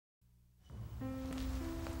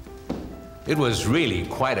It was really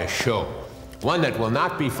quite a show, one that will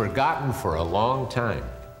not be forgotten for a long time.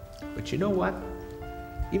 But you know what?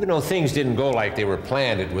 Even though things didn't go like they were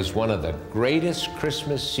planned, it was one of the greatest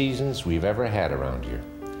Christmas seasons we've ever had around here.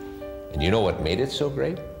 And you know what made it so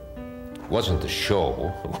great? It wasn't the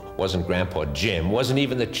show, it wasn't Grandpa Jim, it wasn't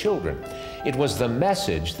even the children. It was the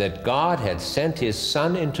message that God had sent His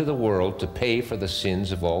Son into the world to pay for the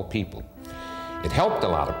sins of all people. It helped a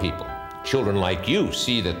lot of people. Children like you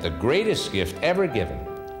see that the greatest gift ever given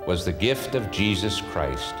was the gift of Jesus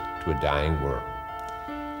Christ to a dying world.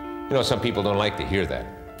 You know, some people don't like to hear that.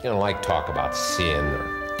 They don't like talk about sin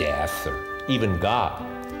or death or even God.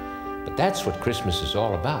 But that's what Christmas is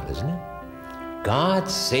all about, isn't it? God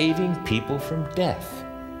saving people from death.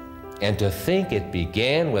 And to think it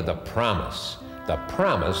began with a promise, the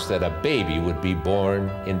promise that a baby would be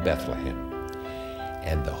born in Bethlehem.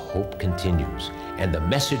 And the hope continues, and the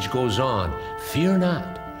message goes on, fear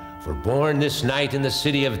not, for born this night in the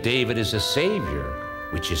city of David is a Savior,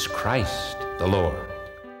 which is Christ the Lord.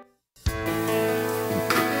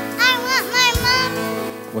 I want my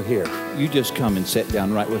mom. Well, here, you just come and sit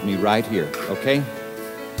down right with me right here, okay?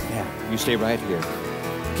 Yeah, you stay right here.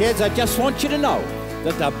 Kids, I just want you to know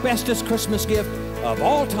that the bestest Christmas gift of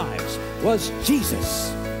all times was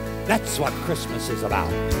Jesus. That's what Christmas is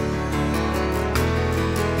about.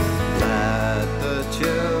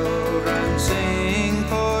 Children, sing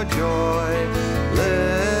for joy.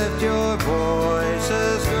 Lift your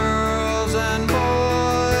voices, girls and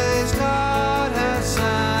boys. God has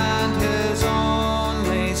sent His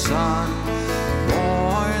only Son,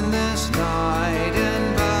 born this night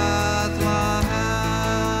in Bethlehem.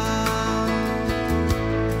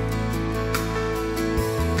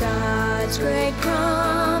 God's great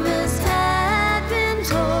promise had been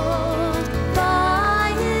told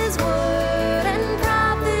by His word.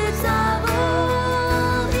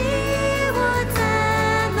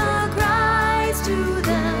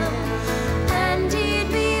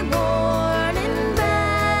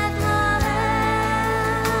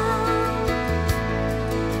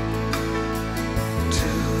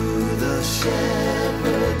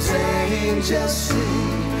 Just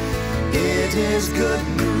sing, it is good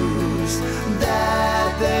news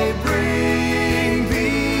that they bring,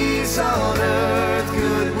 peace on earth,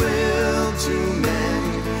 goodwill to men.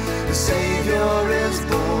 The Savior is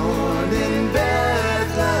born in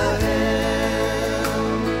Bethlehem.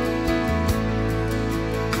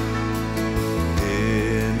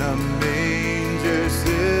 In a manger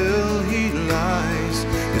still He lies,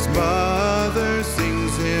 His mother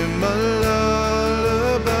sings Him a lullaby.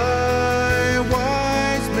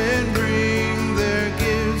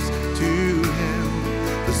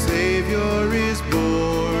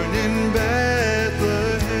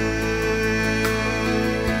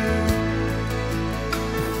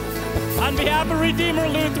 On behalf of Redeemer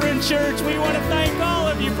Lutheran Church, we want to thank all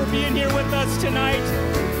of you for being here with us tonight.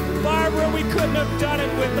 Barbara, we couldn't have done it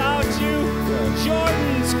without you.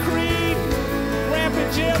 Jordan's Creed,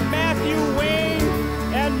 Grandpa Jim, Matthew, Wayne,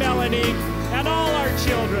 and Melanie, and all our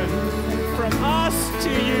children. From us to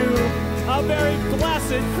you, a very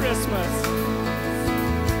blessed Christmas.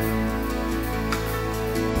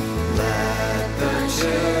 Let the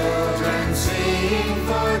children sing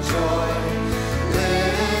for joy.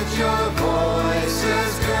 Lift your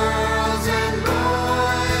voices, girls and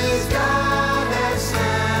boys. God has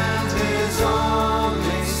sent His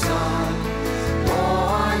only Son,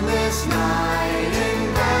 born this night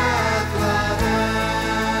in Bethlehem.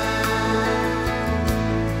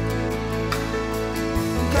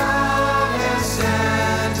 God has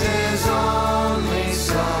sent His only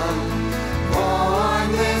Son,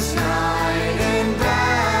 born this night in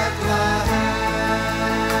Bethlehem.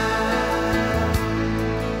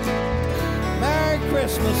 Merry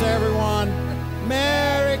Christmas, everyone.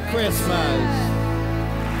 Merry Christmas.